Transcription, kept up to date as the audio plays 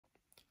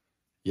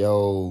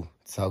Yo,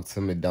 talk to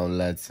me, don't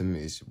lie to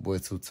me. It's your boy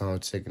Two Tone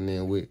checking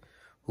in with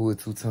Who is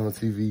Two Tone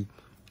TV.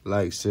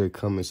 Like, share,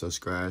 comment,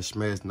 subscribe,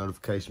 smash the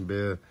notification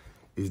bell.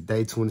 It's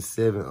day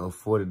 27 of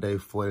 40-day,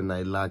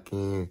 40-night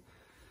lock-in.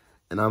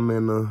 And I'm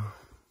in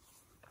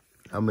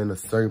a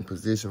certain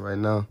position right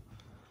now.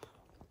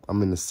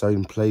 I'm in a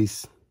certain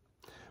place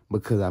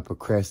because I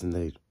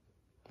procrastinate.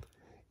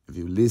 If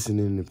you're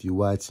listening, if you're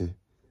watching,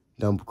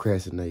 don't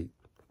procrastinate.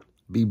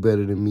 Be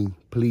better than me,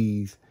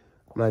 please.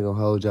 I'm not going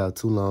to hold y'all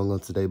too long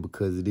on today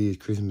because it is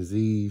Christmas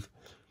Eve.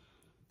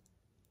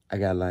 I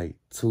got like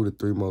 2 to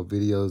 3 more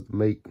videos to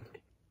make.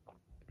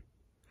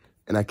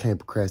 And I can't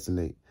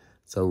procrastinate.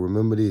 So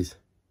remember this.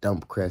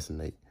 Don't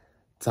procrastinate.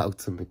 Talk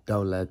to me.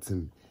 Don't lie to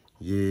me.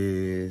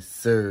 Yes,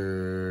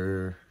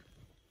 sir.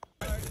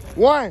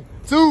 1,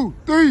 2,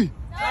 3.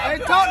 Hey,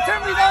 talk to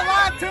me. Don't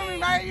lie to me,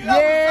 man. You know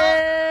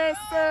yes,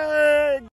 sir.